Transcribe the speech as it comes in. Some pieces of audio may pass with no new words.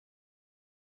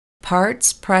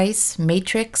Parts Price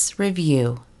Matrix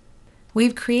Review.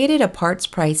 We've created a Parts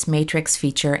Price Matrix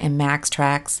feature in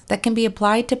MaxxTraxx that can be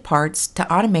applied to parts to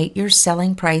automate your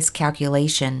selling price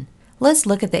calculation. Let's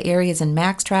look at the areas in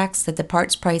MaxxTraxx that the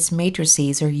Parts Price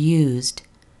Matrices are used.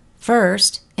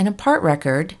 First, in a part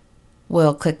record,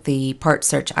 we'll click the part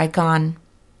search icon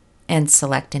and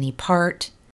select any part.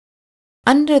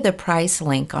 Under the price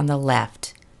link on the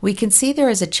left, we can see there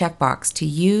is a checkbox to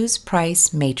use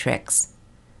price matrix.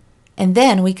 And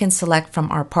then we can select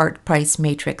from our part price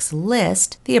matrix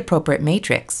list the appropriate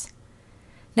matrix.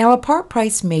 Now, a part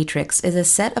price matrix is a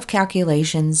set of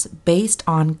calculations based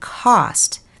on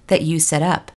cost that you set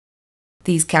up.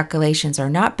 These calculations are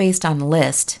not based on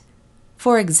list.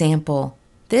 For example,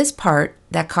 this part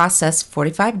that costs us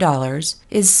 $45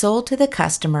 is sold to the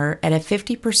customer at a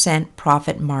 50%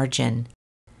 profit margin.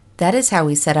 That is how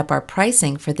we set up our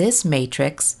pricing for this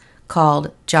matrix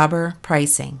called jobber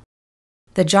pricing.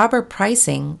 The jobber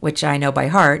pricing, which I know by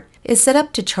heart, is set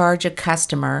up to charge a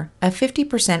customer a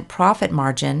 50% profit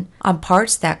margin on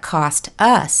parts that cost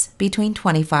us between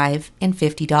 $25 and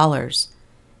 $50.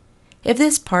 If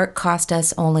this part cost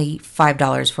us only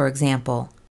 $5, for example,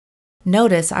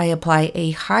 notice I apply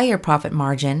a higher profit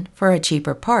margin for a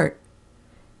cheaper part.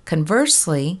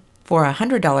 Conversely, for a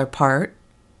 $100 part,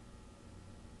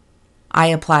 I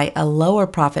apply a lower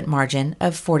profit margin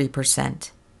of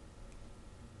 40%.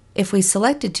 If we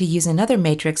selected to use another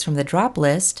matrix from the drop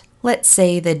list, let's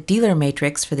say the dealer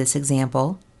matrix for this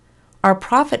example, our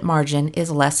profit margin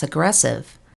is less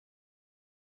aggressive.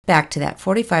 Back to that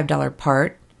 $45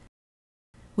 part,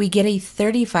 we get a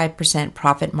 35%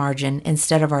 profit margin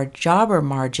instead of our jobber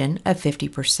margin of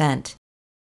 50%.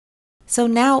 So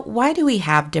now, why do we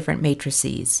have different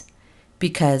matrices?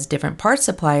 Because different part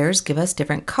suppliers give us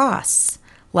different costs.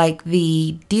 Like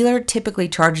the dealer typically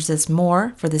charges us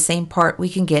more for the same part we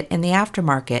can get in the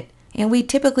aftermarket, and we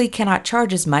typically cannot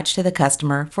charge as much to the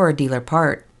customer for a dealer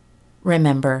part.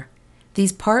 Remember,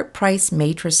 these part price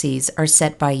matrices are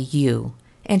set by you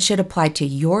and should apply to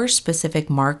your specific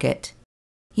market.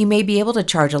 You may be able to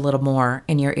charge a little more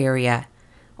in your area,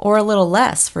 or a little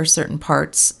less for certain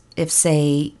parts if,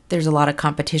 say, there's a lot of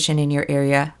competition in your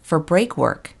area for brake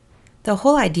work. The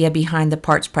whole idea behind the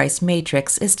parts price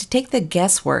matrix is to take the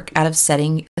guesswork out of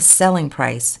setting a selling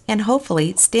price and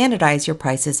hopefully standardize your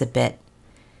prices a bit.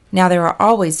 Now, there are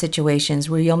always situations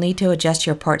where you'll need to adjust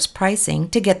your parts pricing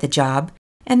to get the job,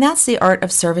 and that's the art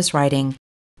of service writing,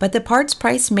 but the parts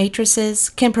price matrices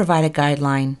can provide a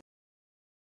guideline.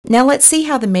 Now let's see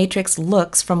how the matrix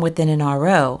looks from within an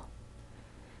RO.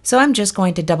 So I'm just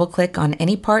going to double click on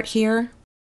any part here.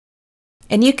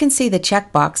 And you can see the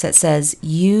checkbox that says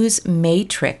Use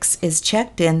Matrix is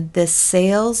checked in the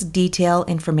Sales Detail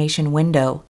Information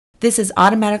window. This is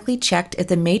automatically checked if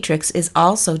the matrix is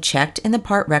also checked in the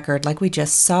part record like we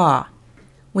just saw.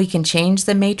 We can change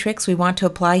the matrix we want to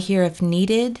apply here if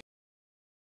needed.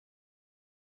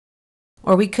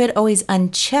 Or we could always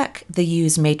uncheck the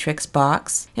Use Matrix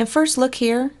box and first look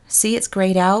here, see it's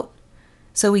grayed out,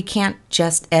 so we can't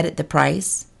just edit the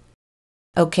price.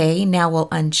 Okay, now we'll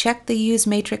uncheck the Use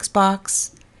Matrix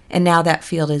box, and now that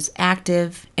field is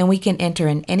active, and we can enter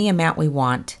in any amount we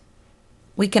want.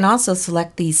 We can also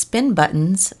select these spin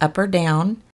buttons, up or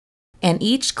down, and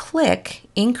each click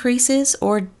increases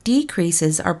or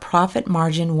decreases our profit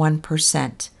margin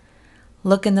 1%.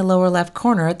 Look in the lower left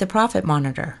corner at the profit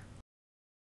monitor.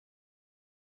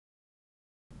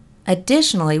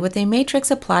 Additionally, with a matrix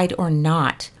applied or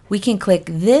not, we can click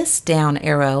this down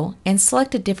arrow and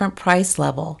select a different price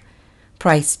level,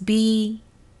 price B,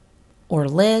 or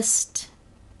list,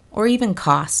 or even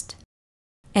cost.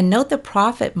 And note the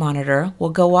profit monitor will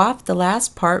go off the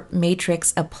last part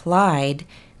matrix applied,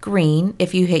 green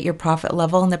if you hit your profit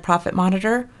level in the profit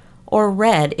monitor, or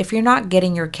red if you're not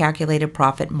getting your calculated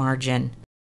profit margin.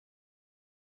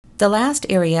 The last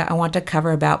area I want to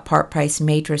cover about part price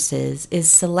matrices is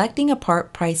selecting a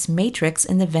part price matrix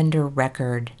in the vendor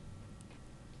record.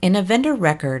 In a vendor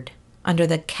record, under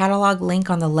the catalog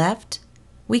link on the left,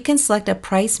 we can select a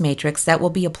price matrix that will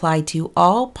be applied to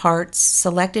all parts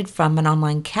selected from an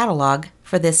online catalog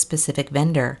for this specific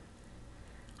vendor.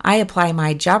 I apply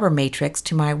my jobber matrix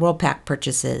to my Worldpac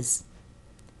purchases.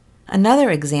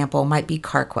 Another example might be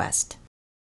CarQuest.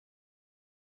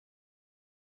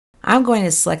 I'm going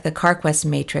to select the CarQuest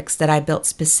matrix that I built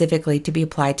specifically to be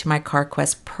applied to my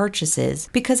CarQuest purchases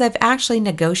because I've actually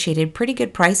negotiated pretty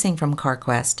good pricing from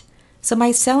CarQuest. So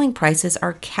my selling prices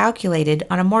are calculated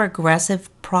on a more aggressive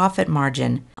profit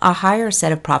margin, a higher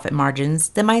set of profit margins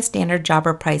than my standard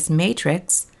jobber price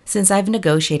matrix since I've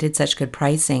negotiated such good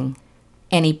pricing.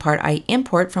 Any part I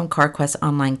import from CarQuest's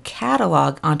online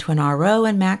catalog onto an RO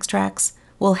in MaxxTraxx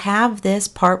will have this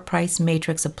part price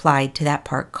matrix applied to that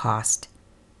part cost.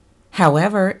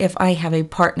 However, if I have a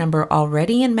part number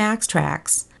already in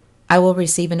MaxxTraxx, I will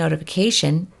receive a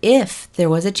notification if there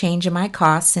was a change in my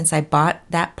cost since I bought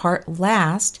that part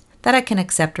last that I can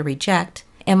accept or reject,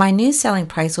 and my new selling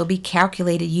price will be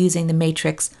calculated using the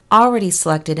matrix already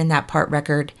selected in that part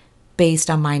record based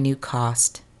on my new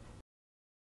cost.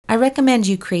 I recommend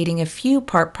you creating a few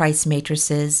part price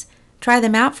matrices, try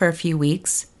them out for a few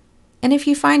weeks, and if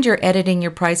you find you're editing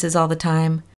your prices all the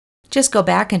time, just go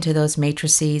back into those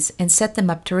matrices and set them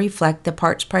up to reflect the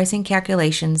parts pricing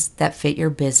calculations that fit your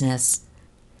business.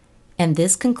 And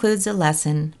this concludes the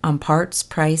lesson on Parts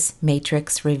Price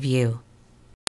Matrix Review.